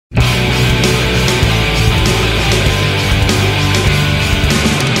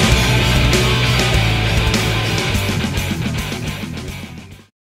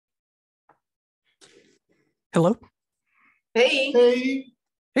Hello. Hey. Hey,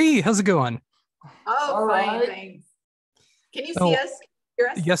 Hey, how's it going? Oh, all fine, right. thanks. Can you see Oh, us? Hear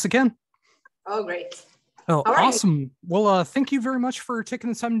us? yes, again. Oh, great. Oh, How are you? awesome. Well, thank you very much for taking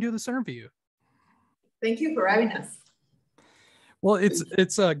the time to do this interview. Thank you for having us. Well, it's Thank you.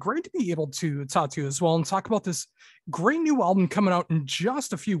 it's great to be able to talk to you as well and talk about this great new album coming out in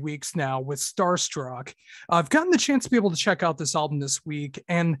just a few weeks now with Starstruck. I've gotten the chance to be able to check out this album this week,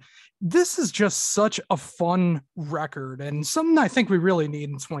 and this is just such a fun record and something I think we really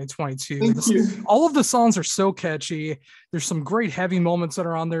need in 2022. Thank you. All of the songs are so catchy. There's some great heavy moments that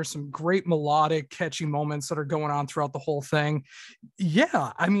are on there, some great melodic, catchy moments that are going on throughout the whole thing.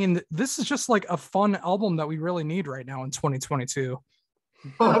 Yeah, I mean, this is just like a fun album that we really need right now in 2022.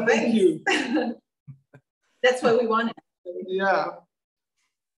 Oh, thank you. That's what we wanted. Yeah,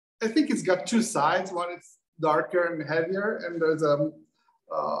 I think it's got two sides. One is darker and heavier, and there's a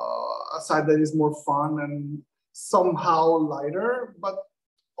side that is more fun and somehow lighter, but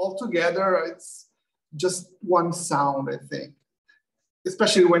altogether it's just one sound, I think,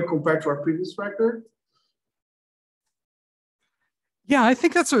 especially when compared to our previous record. Yeah, I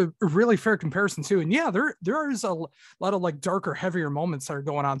think that's a really fair comparison too. And yeah, there is a lot of like darker, heavier moments that are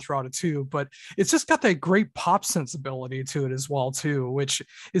going on throughout it too. But it's just got that great pop sensibility to it as well too, which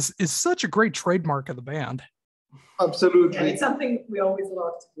is such a great trademark of the band. Yeah, Absolutely. it's something we always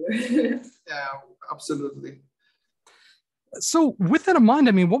love to do. Yeah, absolutely. So with that in mind,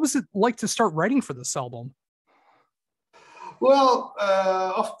 I mean, what was it like to start writing for this album? Well,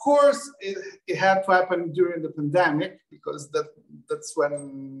 of course, it had to happen during the pandemic because that's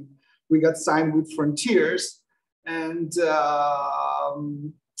when we got signed with Frontiers. And I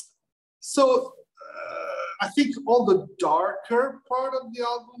think all the darker part of the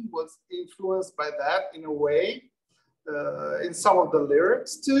album was influenced by that in a way, in some of the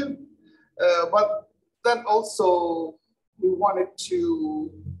lyrics too. But then also we wanted to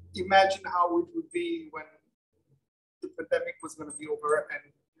imagine how it would be when the pandemic was going to be over and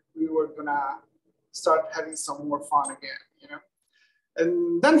we were going to start having some more fun again.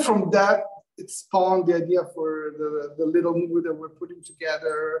 And then from that, it spawned the idea for the little movie that we're putting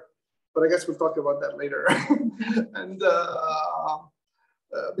together. But I guess we'll talk about that later. And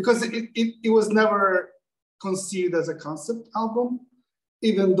because it was never conceived as a concept album,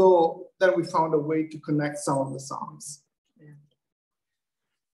 even though then we found a way to connect some of the songs.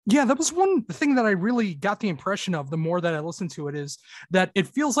 Yeah, that was one thing that I really got the impression of the more that I listened to it is that it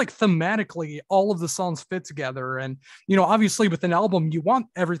feels like thematically all of the songs fit together. And, obviously with an album, you want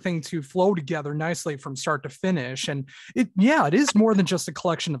everything to flow together nicely from start to finish. And it is more than just a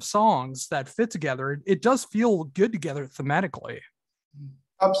collection of songs that fit together. It does feel good together thematically.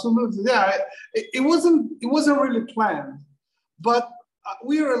 Absolutely, yeah. It wasn't really planned, but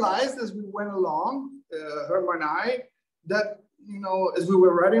we realized as we went along, Herma and I, that as we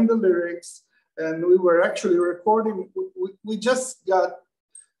were writing the lyrics and we were actually recording, we just got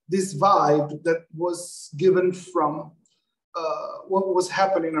this vibe that was given from what was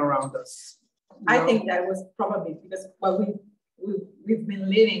happening around us. I think that was probably because we've been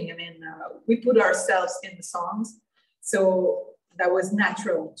living. I mean, we put ourselves in the songs, so that was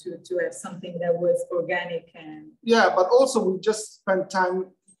natural to have something that was organic and Yeah, but also we just spent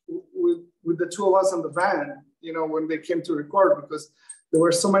time with the two of us in the band, when they came to record, because there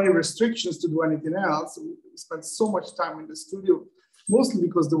were so many restrictions to do anything else. We spent so much time in the studio, mostly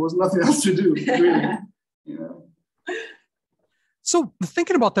because there was nothing else to do, really. So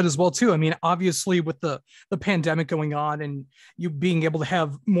thinking about that as well, too, I mean, obviously with the pandemic going on and you being able to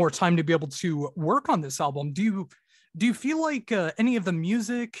have more time to be able to work on this album, do you feel like any of the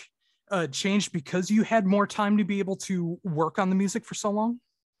music changed because you had more time to be able to work on the music for so long?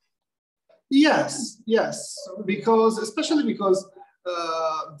 Yes, especially because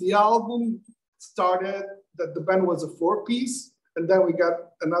the album started that the band was a four-piece, and then we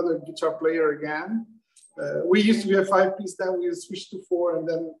got another guitar player again. We used to be a five-piece, then we switched to four, and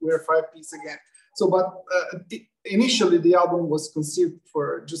then we're a five-piece again. So, but initially the album was conceived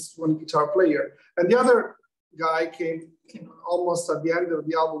for just one guitar player, and the other guy came almost at the end of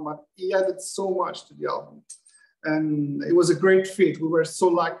the album, but he added so much to the album. And it was a great fit. We were so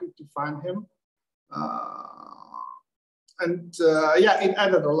lucky to find him. It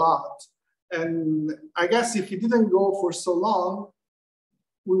added a lot. And I guess if he didn't go for so long,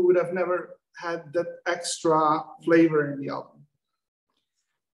 we would have never had that extra flavor in the album.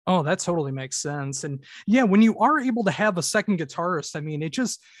 Oh, that totally makes sense. And yeah, when you are able to have a second guitarist, I mean, it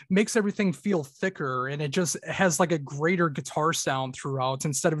just makes everything feel thicker and it just has like a greater guitar sound throughout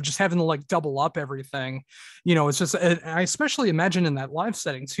instead of just having to like double up everything. It's just, I especially imagine in that live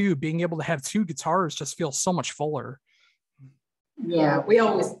setting too, being able to have two guitars just feels so much fuller. Yeah, we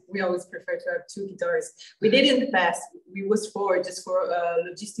always prefer to have two guitars. We did in the past. We was for just for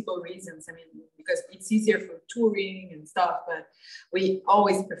logistical reasons. I mean, because it's easier for touring and stuff. But we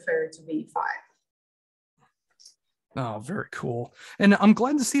always prefer to be five. Oh, very cool. And I'm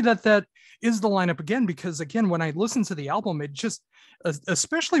glad to see that that is the lineup again, because again, when I listen to the album, it just,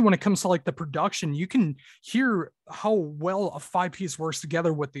 especially when it comes to like the production, you can hear how well a five-piece works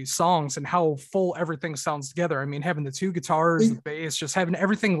together with these songs and how full everything sounds together. I mean, having the two guitars, the bass, just having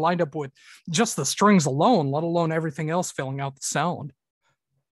everything lined up with just the strings alone, let alone everything else filling out the sound.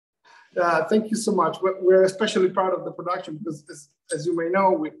 Thank you so much. We're especially proud of the production because, as you may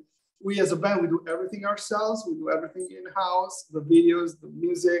know, we as a band, we do everything ourselves. We do everything in-house, the videos, the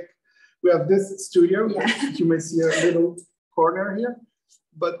music. We have this studio, you may see a little corner here.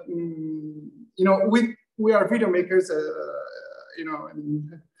 But, we are video makers, in our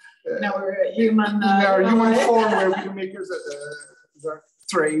human, human form, we're video makers as our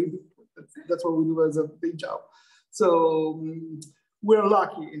trade. That's what we do as a big job. So we're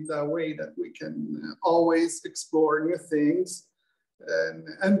lucky in that way that we can always explore new things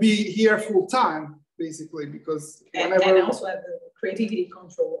and be here full time, basically, because and also have the creativity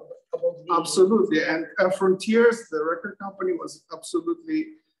control about the absolutely. And Frontiers, the record company, was absolutely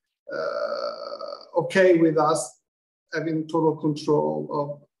okay with us having total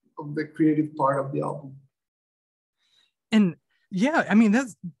control of the creative part of the album. And yeah, I mean,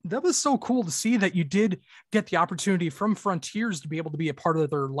 that was so cool to see that you did get the opportunity from Frontiers to be able to be a part of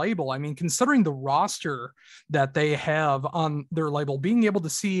their label. I mean, considering the roster that they have on their label, being able to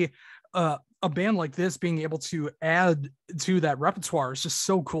see a band like this being able to add to that repertoire is just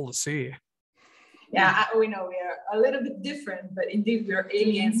so cool to see. Yeah, we know we are a little bit different, but indeed we are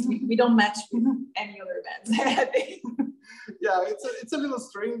aliens. We don't match with any other bands. Yeah, it's a little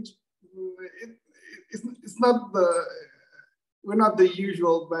strange. It's not we're not the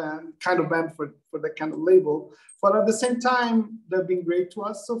usual kind of band for that kind of label, but at the same time, they've been great to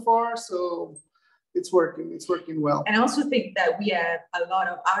us so far. So it's working well. And I also think that we have a lot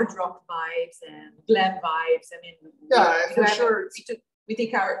of hard rock vibes and glam vibes. I mean, for sure. We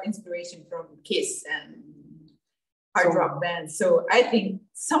take our inspiration from Kiss and hard rock bands. So I think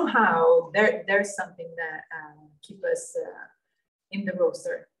somehow there's something that keep us in the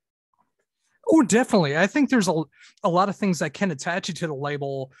roster. Oh, definitely. I think there's a lot of things that can attach you to the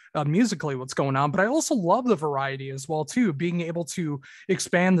label musically, what's going on. But I also love the variety as well, too, being able to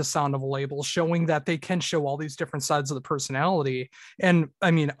expand the sound of a label, showing that they can show all these different sides of the personality. And I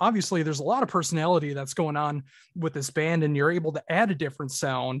mean, obviously, there's a lot of personality that's going on with this band, and you're able to add a different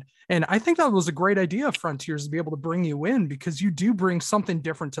sound. And I think that was a great idea of Frontiers to be able to bring you in because you do bring something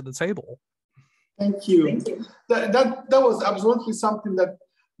different to the table. Thank you. Thank you. That was absolutely something that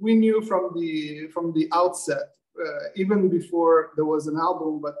we knew from the outset, even before there was an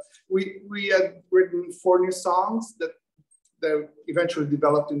album. But we had written 4 new songs that eventually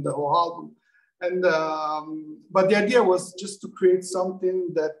developed in the whole album. And but the idea was just to create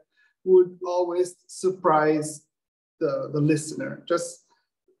something that would always surprise the listener. Just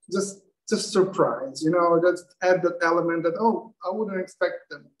surprise, just add that element that, oh, I wouldn't expect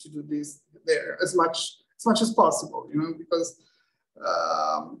them to do this there as much as possible, because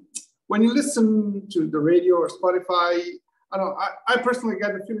when you listen to the radio or Spotify, I personally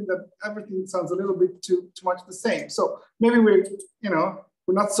get the feeling that everything sounds a little bit too much the same. So maybe we're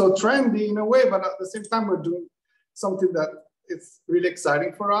not so trendy in a way, but at the same time, we're doing something that it's really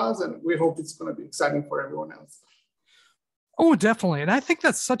exciting for us, and we hope it's going to be exciting for everyone else. Oh, definitely. And I think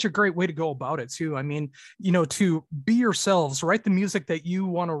that's such a great way to go about it too. I mean, to be yourselves, write the music that you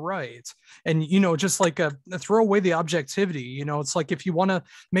want to write, and, just like throw away the objectivity. It's like, if you want to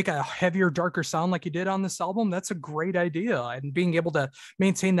make a heavier, darker sound like you did on this album, that's a great idea. And being able to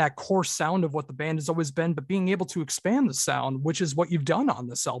maintain that core sound of what the band has always been, but being able to expand the sound, which is what you've done on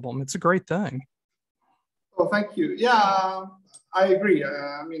this album. It's a great thing. Oh, thank you. Yeah, I agree.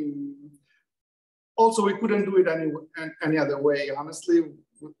 I mean, also, we couldn't do it any other way. Honestly,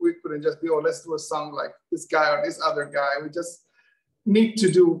 we couldn't just be, oh, let's do a song like this guy or this other guy. We just need to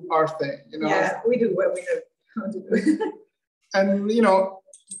do our thing, Yeah, we do what we know how to do. And,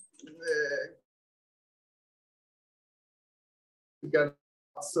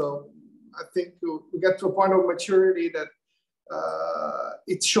 so I think we get to a point of maturity that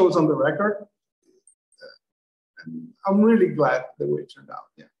it shows on the record. And I'm really glad the way it turned out,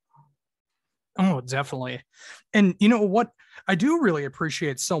 yeah. Oh, definitely. And you know what I do really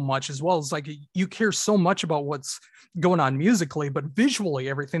appreciate so much as well is like you care so much about what's going on musically, but visually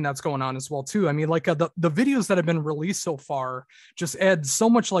everything that's going on as well too. I mean, like the videos that have been released so far just add so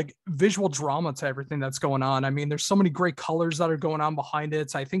much like visual drama to everything that's going on. I mean, there's so many great colors that are going on behind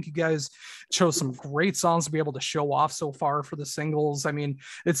it. I think you guys chose some great songs to be able to show off so far for the singles. I mean,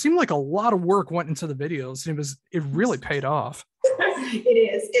 it seemed like a lot of work went into the videos, and it really paid off.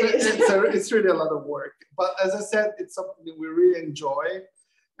 It's really a lot of work, but as I said, it's something that we really enjoy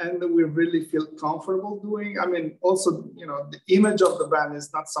and that we really feel comfortable doing. I mean, also, you know, the image of the band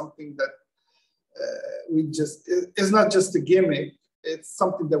is not something that it's not just a gimmick. It's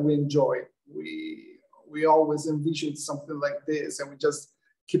something that we enjoy. We always envision something like this, and we just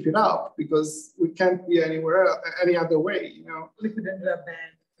keep it up because we can't be anywhere else, any other way, you know. We couldn't do a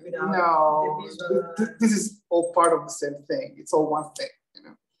band without no, this is all part of the same thing. It's all one thing, you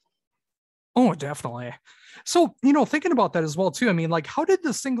know. Oh, definitely. So, you know, thinking about that as well, too, I mean, like, how did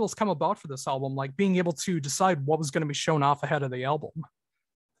the singles come about for this album? Like being able to decide what was going to be shown off ahead of the album?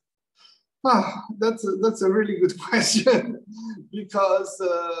 That's a really good question because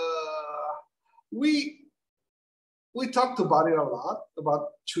we talked about it a lot, about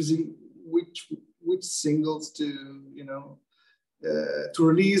choosing which singles to, you know, to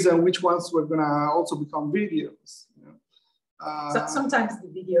release and which ones were gonna also become videos. You know? So sometimes the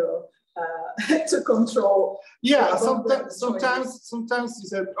video to control. Yeah, sometimes you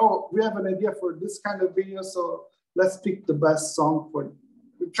said, oh, we have an idea for this kind of video, so let's pick the best song for it.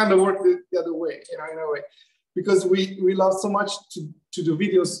 It kind of worked the other way, you know, in a way, because we love so much to do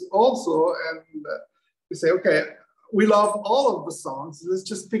videos also, and we say, okay, we love all of the songs. Let's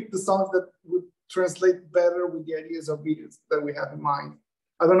just pick the songs that would translate better with the ideas of videos that we have in mind.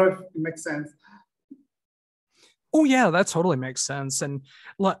 I don't know if it makes sense. Oh yeah, that totally makes sense. And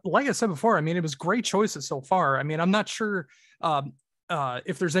like I said before, I mean, it was great choices so far. I mean, I'm not sure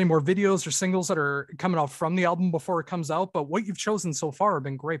if there's any more videos or singles that are coming out from the album before it comes out, but what you've chosen so far have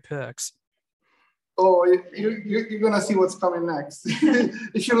been great picks. Oh, you're gonna see what's coming next.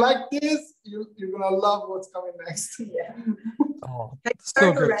 If you like this, you're gonna love what's coming next. Yeah. Oh, it's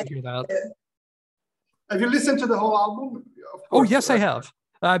so great to hear that. Have you listened to the whole album? Of course, yes, right? I have.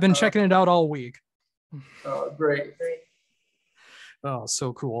 I've been checking it out all week. Great. Oh,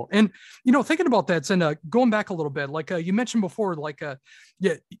 so cool. And, you know, thinking about that and going back a little bit, like you mentioned before, like,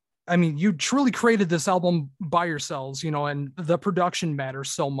 yeah, I mean, you truly created this album by yourselves, you know, and the production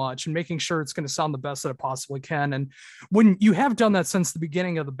matters so much and making sure it's going to sound the best that it possibly can. And when you have done that since the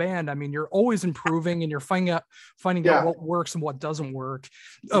beginning of the band, I mean, you're always improving and you're finding out what works and what doesn't work.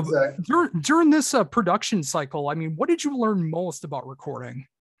 Exactly. During this production cycle, I mean, what did you learn most about recording?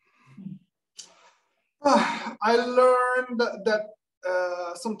 I learned that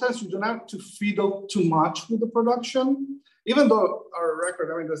sometimes you don't have to fiddle too much with the production, even though our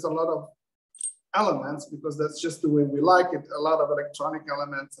record, I mean, there's a lot of elements because that's just the way we like it, a lot of electronic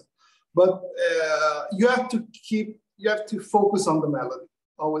elements, but you have to focus on the melody,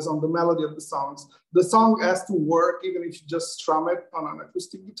 always on the melody of the songs. The song has to work even if you just strum it on an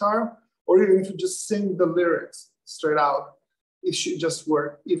acoustic guitar, or even if you just sing the lyrics straight out. It should just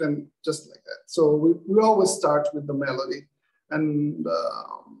work, even just like that. So we always start with the melody. And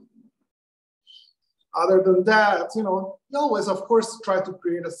other than that, you know, you always, of course, try to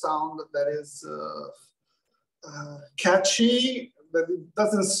create a sound that is catchy, that it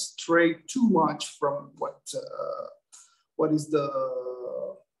doesn't stray too much from what is the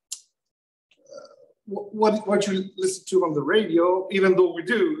what you listen to on the radio, even though we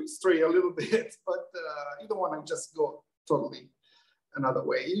do stray a little bit, but you don't want to just go totally another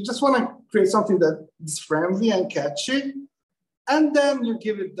way. You just want to create something that is friendly and catchy, and then you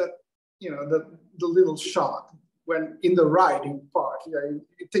give it that, you know, the little shot when in the writing part. You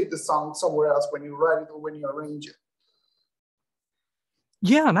take the song somewhere else when you write it or when you arrange it.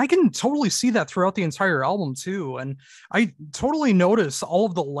 Yeah, and I can totally see that throughout the entire album too. And I totally notice all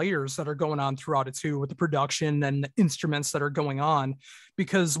of the layers that are going on throughout it too, with the production and the instruments that are going on.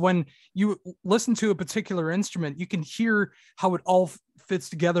 Because when you listen to a particular instrument, you can hear how it all fits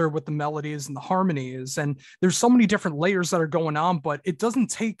together with the melodies and the harmonies. And there's so many different layers that are going on, but it doesn't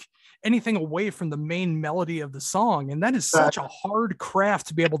take anything away from the main melody of the song. And that is such a hard craft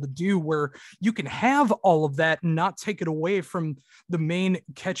to be able to do, where you can have all of that and not take it away from the main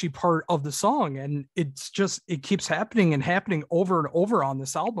catchy part of the song. And it's just, it keeps happening and happening over and over on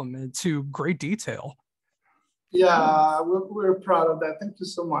this album, and to great detail. Yeah, we're proud of that. Thank you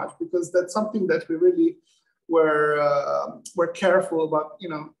so much, because that's something that we really were careful about, you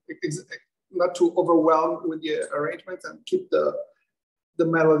know, not to overwhelm with the arrangements and keep the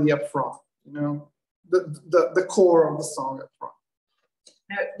melody up front. you know, the core of the song up front.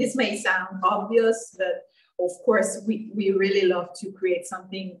 Now, this may sound obvious, but of course, we really love to create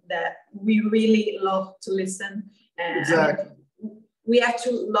something that we really love to listen. And Exactly. I mean, we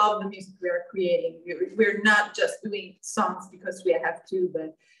actually love the music we are creating. We're not just doing songs because we have to,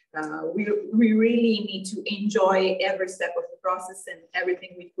 but we really need to enjoy every step of the process and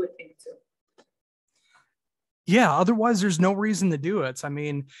everything we put into. Yeah, otherwise there's no reason to do it. I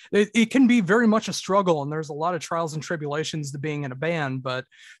mean, it can be very much a struggle, and there's a lot of trials and tribulations to being in a band. But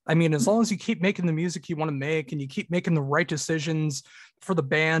I mean, as long as you keep making the music you want to make and you keep making the right decisions for the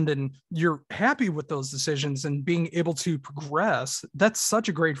band and you're happy with those decisions and being able to progress, that's such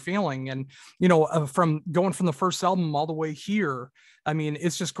a great feeling. And, you know, from going from the first album all the way here, I mean,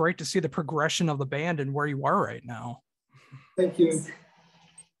 it's just great to see the progression of the band and where you are right now. Thank you.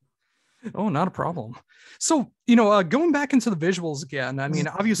 Oh, not a problem. So, you know, going back into the visuals again, I mean,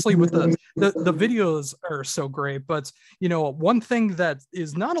 obviously with the videos are so great, but, you know, one thing that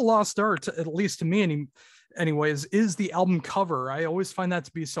is not a lost art, at least to me anyways, is the album cover. I always find that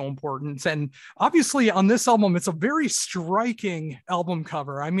to be so important. And obviously on this album, it's a very striking album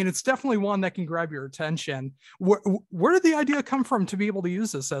cover. I mean, it's definitely one that can grab your attention. Where did the idea come from to be able to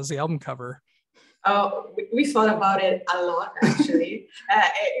use this as the album cover? We thought about it a lot, actually.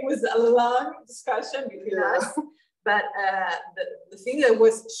 It was a long discussion between us, but the thing that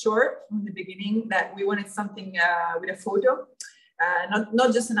was short from the beginning, that we wanted something with a photo,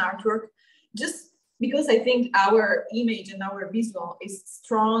 not just an artwork, just because I think our image and our visual is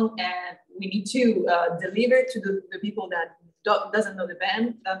strong, and we need to deliver to the people that doesn't know the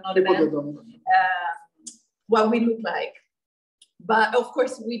band, what we look like. But of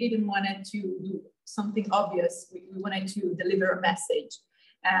course, we didn't want it to do something obvious. We wanted to deliver a message.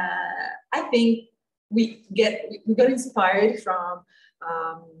 I think we got inspired from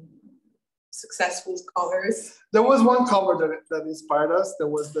successful covers. There was one cover that inspired us. There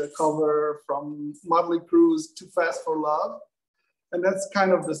was the cover from Motley Crue's "Too Fast for Love," and that's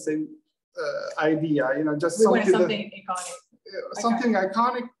kind of the same idea. You know, just something iconic. Something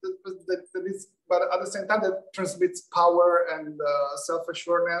iconic that is, but at the same time that transmits power and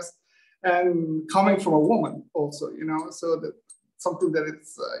self-assuredness, and coming from a woman also, you know, so that something that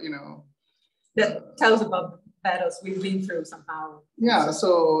it's, you know, that tells about battles we've been through somehow. Yeah,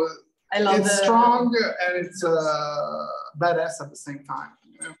 so I love it's strong and it's badass at the same time.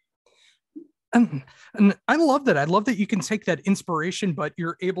 You know? And I love that. I love that you can take that inspiration, but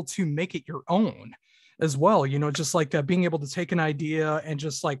you're able to make it your own as well, you know, just like being able to take an idea and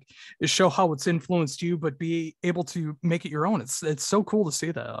just like show how it's influenced you, but be able to make it your own. It's so cool to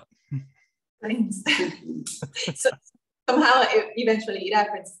see that. Thanks. So somehow eventually it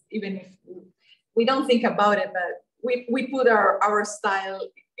happens, even if we don't think about it, but we put our style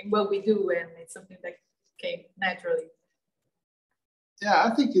in what we do, and it's something that came naturally. Yeah,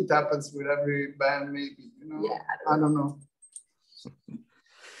 I think it happens with every band, maybe, you know. Yeah, I don't know.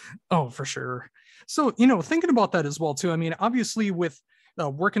 Oh, for sure. So, you know, thinking about that as well, too. I mean, obviously with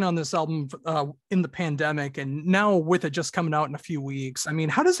working on this album in the pandemic, and now with it just coming out in a few weeks, I mean,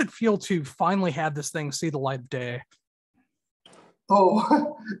 how does it feel to finally have this thing see the light of day?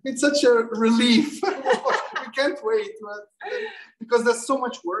 Oh, it's such a relief. We can't wait, because there's so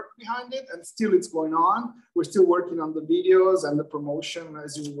much work behind it, and still it's going on. We're still working on the videos and the promotion,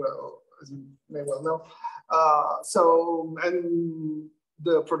 as you may well know. And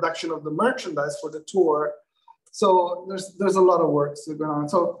the production of the merchandise for the tour. So there's a lot of work still going on.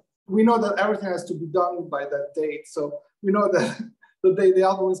 So we know that everything has to be done by that date. So we know that the day the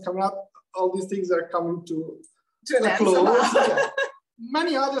album is coming out, all these things are coming to a close. Yeah.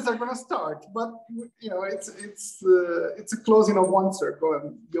 Many others are going to start, but you know, it's a closing of one circle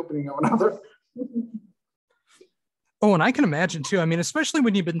and the opening of another. Oh, and I can imagine too. I mean, especially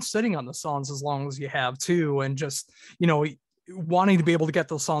when you've been sitting on the songs as long as you have too, and just, you know, wanting to be able to get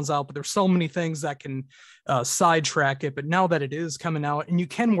those songs out, but there's so many things that can sidetrack it. But now that it is coming out, and you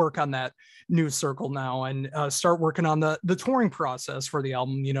can work on that new circle now and start working on the touring process for the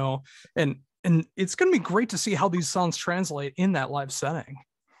album, you know, and it's going to be great to see how these songs translate in that live setting.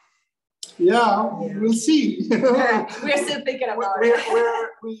 Yeah, we'll see. We're still thinking about it.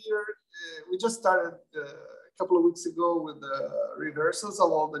 We just started a couple of weeks ago with the rehearsals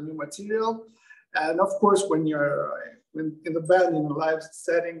of all the new material. And of course, when in the band, in a live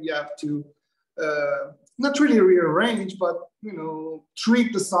setting, you have to not really rearrange, but, you know,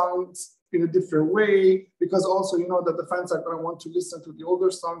 treat the songs in a different way, because also, you know, that the fans are going to want to listen to the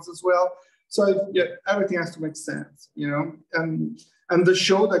older songs as well. So yeah, everything has to make sense, you know, and the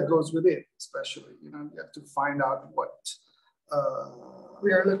show that goes with it, especially, you know, you have to find out what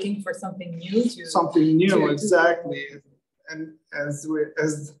we are looking for something new exactly. And as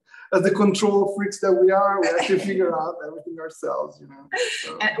the control freaks that we are, we have to figure out everything ourselves, you know.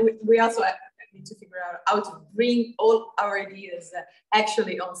 So. And we also need to figure out how to bring all our ideas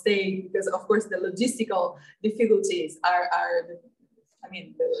actually on stage, because of course the logistical difficulties are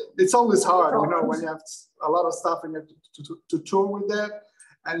it's always hard, you know, when you have a lot of stuff and you have to tour with that,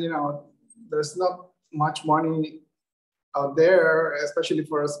 and you know, there's not much money out there, especially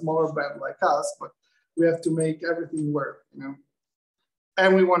for a smaller band like us, but we have to make everything work, you know.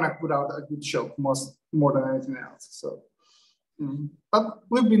 And we want to put out a good show more than anything else. So, but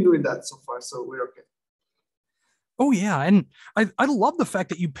we've been doing that so far, so we're okay. Oh yeah, and I love the fact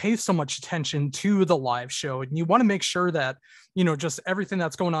that you pay so much attention to the live show, and you want to make sure that, you know, just everything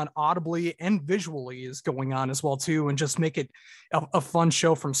that's going on audibly and visually is going on as well too, and just make it a fun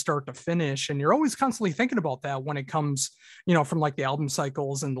show from start to finish. And you're always constantly thinking about that when it comes, you know, from like the album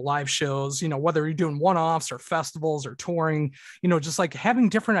cycles and the live shows, you know, whether you're doing one-offs or festivals or touring, you know, just like having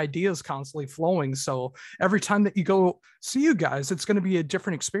different ideas constantly flowing. So every time that you go see you guys, it's going to be a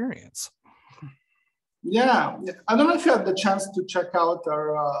different experience. Yeah, I don't know if you had the chance to check out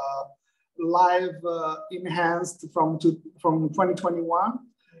our live enhanced from 2021.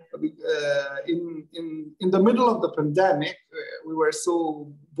 In the middle of the pandemic, we were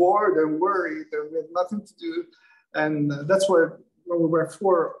so bored and worried and we had nothing to do, and that's when we were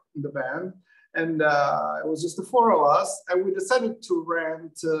 4 in the band, and it was just the 4 of us, and we decided to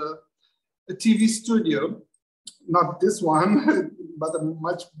rent a TV studio. Not this one, but a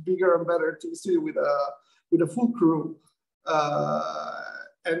much bigger and better TV studio with a full crew.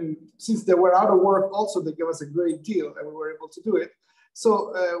 And since they were out of work, also they gave us a great deal, and we were able to do it.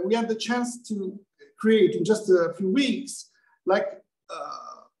 So we had the chance to create in just a few weeks, like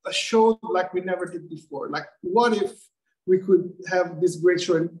a show like we never did before. Like, what if we could have this great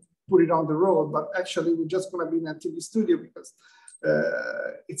show and put it on the road? But actually, we're just going to be in a TV studio because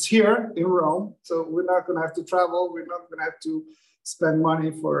it's here in Rome, so we're not going to have to travel. We're not going to have to spend money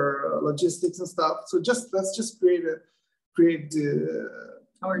for logistics and stuff. So let's just create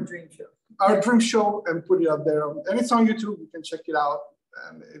our dream show. Our dream show and put it out there, and it's on YouTube. You can check it out,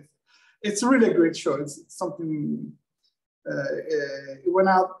 and it's really a great show. It's something. It went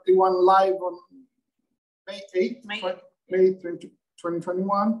live on May 8th, May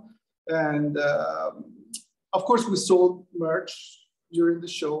 2021, and. Of course, we sold merch during the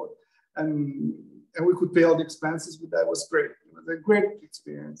show, and we could pay all the expenses, but that was great. It was a great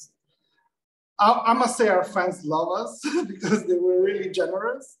experience. I must say our fans love us because they were really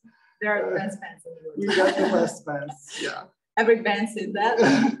generous. They are the best fans in the world. We got the best fans, yeah. Every band says that.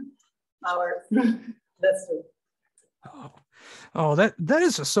 That's true. Oh, that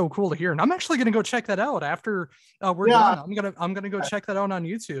is just so cool to hear, and I'm actually going to go check that out after we're done. I'm gonna go check that out on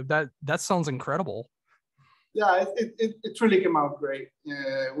YouTube. That sounds incredible. Yeah, it really came out great.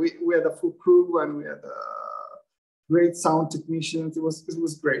 We had a full crew and we had great sound technicians. It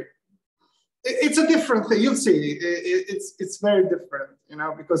was great. It's a different thing. You'll see. It's very different, you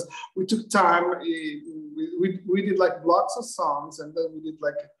know, because we took time. We did like blocks of songs, and then we did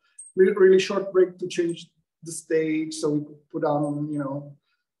like a really short break to change the stage, so we could put on, you know.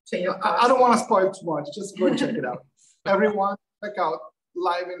 I don't want to spoil too much. Just go and check it out. Everyone, check out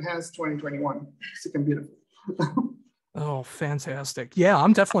Live Enhanced 2021. Sick and beautiful. Oh, fantastic. Yeah,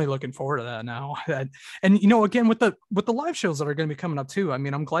 I'm definitely looking forward to that now. And you know, again, with the live shows that are going to be coming up too, I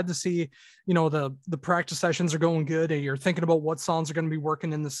mean, I'm glad to see, you know, the practice sessions are going good, and you're thinking about what songs are going to be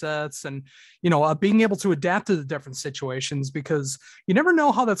working in the sets, and, you know, being able to adapt to the different situations, because you never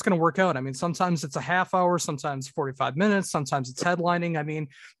know how that's going to work out. I mean, sometimes it's a half hour, sometimes 45 minutes, sometimes it's headlining. I mean,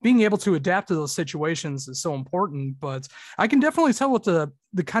 being able to adapt to those situations is so important, but I can definitely tell with the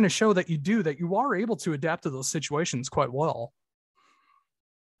kind of show that you do that you are able to adapt to those situations quite well.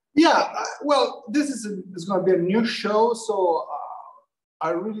 Yeah, well, this is going to be a new show, so I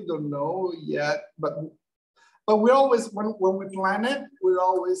really don't know yet. But we always, when we plan it, we're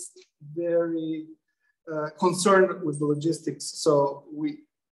always very concerned with the logistics. So we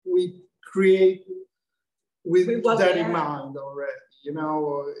create with that in mind already. You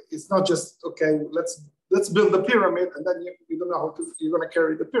know, it's not just okay. Let's build the pyramid, and then you don't know how you're going to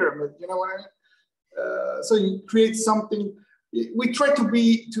carry the pyramid. You know what I mean? So you create something. We try to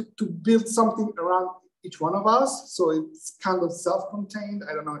build something around each one of us, so it's kind of self-contained.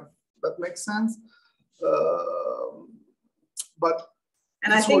 I don't know if that makes sense, but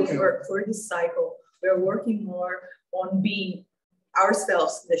I think for this cycle, we're working more on being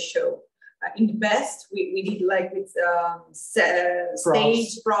ourselves in the show. in the best, we did like with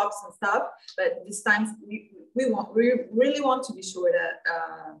stage props and stuff. But this time we really want to be sure that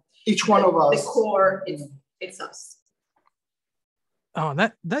each one of us, the core, it's us. Oh,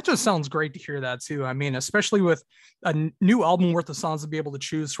 that just sounds great to hear that too. I mean, especially with a new album worth of songs to be able to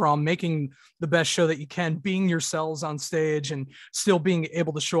choose from, making the best show that you can, being yourselves on stage and still being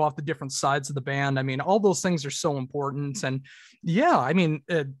able to show off the different sides of the band. I mean, all those things are so important. And yeah, I mean,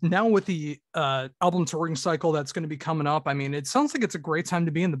 now with the album touring cycle that's going to be coming up, I mean, it sounds like it's a great time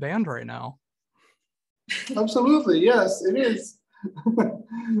to be in the band right now. Absolutely. Yes, it is.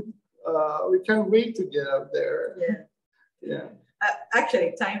 We can't wait to get out there. Yeah.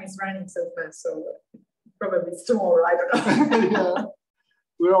 Actually, time is running so fast, so probably it's tomorrow. I don't know. Yeah,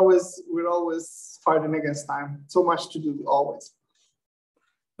 we're always fighting against time. So much to do, always.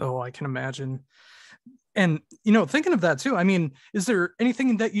 Oh, I can imagine. And thinking of that too, I mean, is there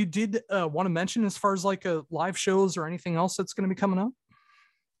anything that you did want to mention as far as like live shows or anything else that's going to be coming up?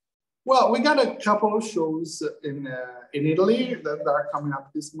 Well, we got a couple of shows in Italy that are coming up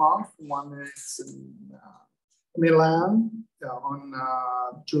this month. One is in Milan on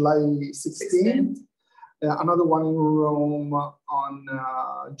July 16th. Another one in Rome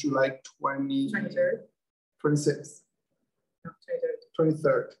on July 23rd. 26th. No,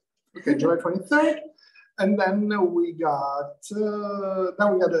 23rd. Okay, July 23rd. And then we got a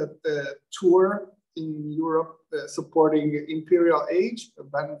tour in Europe supporting Imperial Age, a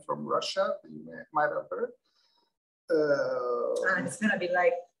band from Russia that you might have heard. And it's going to be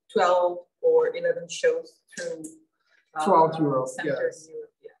like 12 or 11 shows throughout Europe. Yes. Europe,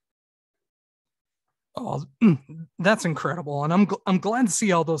 yeah. Oh, that's incredible. And I'm glad to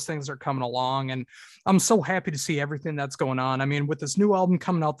see all those things are coming along. And I'm so happy to see everything that's going on. I mean, with this new album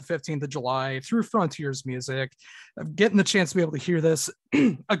coming out the 15th of July through Frontiers Music, getting the chance to be able to hear this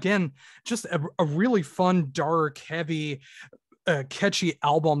again, just a really fun, dark, heavy, catchy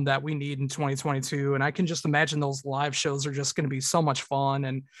album that we need in 2022. And I can just imagine those live shows are just going to be so much fun.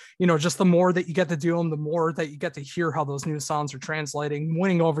 And, just the more that you get to do them, the more that you get to hear how those new songs are translating,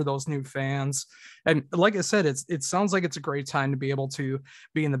 winning over those new fans. And like I said, it sounds like it's a great time to be able to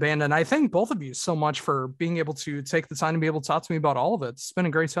be in the band. And I thank both of you so much for being able to take the time to be able to talk to me about all of it. It's been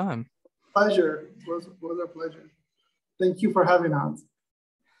a great time. Pleasure. It was a pleasure. Thank you for having us.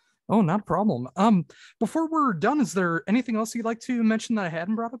 Oh, not a problem. Before we're done, is there anything else you'd like to mention that I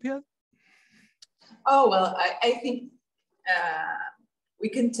hadn't brought up yet? Oh, well, I think we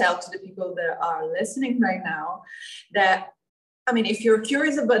can tell to the people that are listening right now that, I mean, if you're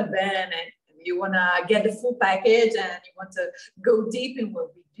curious about band and you want to get the full package and you want to go deep in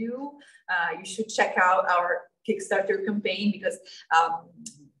what we do, you should check out our Kickstarter campaign because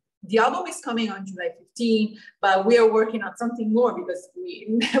the album is coming on July 15, but we are working on something more because we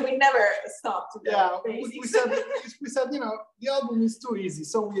never stop to do we said the album is too easy,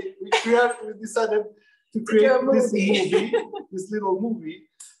 so we decided to create this little movie,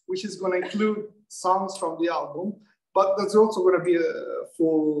 which is going to include songs from the album, but there's also going to be a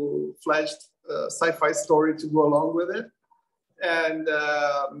full-fledged sci-fi story to go along with it. And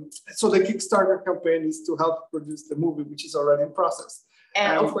so the Kickstarter campaign is to help produce the movie, which is already in process.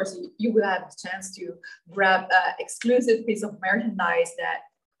 And of course, you will have the chance to grab an exclusive piece of merchandise that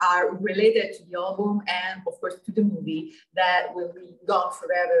are related to the album and, of course, to the movie that will be gone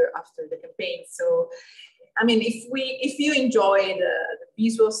forever after the campaign. So, I mean, if you enjoy the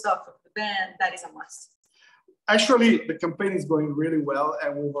visual stuff of the band, that is a must. Actually, the campaign is going really well,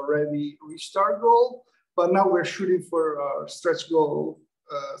 and we've already reached our goal. But now we're shooting for our stretch goal.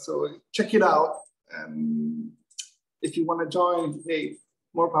 So check it out. And if you want to join, hey,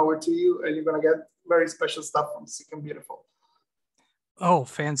 more power to you. And you're going to get very special stuff from Sick and Beautiful. Oh,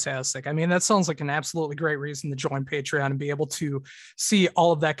 fantastic. I mean, that sounds like an absolutely great reason to join Patreon and be able to see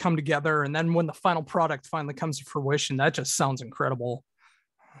all of that come together. And then when the final product finally comes to fruition, that just sounds incredible.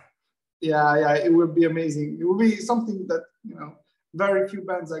 Yeah, it would be amazing. It would be something that, very few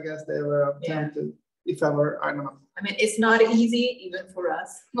bands, I guess, they ever attempted, if ever, I don't know. I mean, it's not easy even for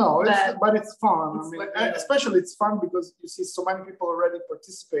us. No, but it's fun. Especially it's fun because you see so many people already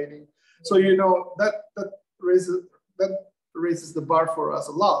participating. So, that raises the bar for us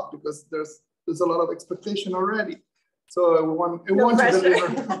a lot because there's a lot of expectation already. So we want to deliver.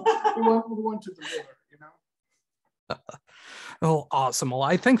 we want to deliver, Oh, awesome. Well,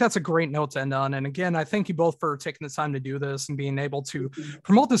 I think that's a great note to end on. And again, I thank you both for taking the time to do this and being able to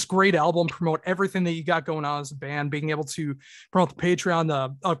promote this great album, promote everything that you got going on as a band, being able to promote the Patreon,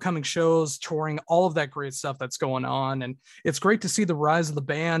 the upcoming shows, touring, all of that great stuff that's going on. And it's great to see the rise of the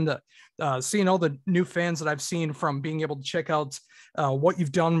band, seeing all the new fans that I've seen from being able to check out what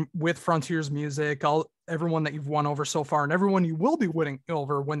you've done with Frontiers Music, everyone that you've won over so far, and everyone you will be winning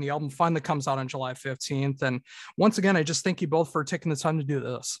over when the album finally comes out on July 15th. And once again, I just thank you both for taking the time to do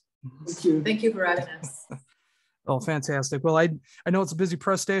this. Thank you. Thank you for having us. Oh, fantastic. Well, I know it's a busy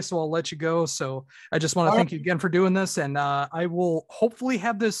press day, so I'll let you go. So I just want to thank you again for doing this. And I will hopefully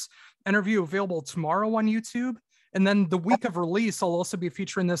have this interview available tomorrow on YouTube. And then the week of release, I'll also be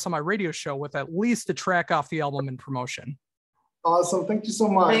featuring this on my radio show with at least a track off the album in promotion. Awesome. Thank you so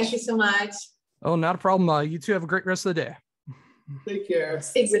much. Thank you so much. Oh, not a problem. You two have a great rest of the day. Take care.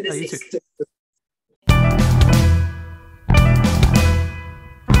 Stay with the You too.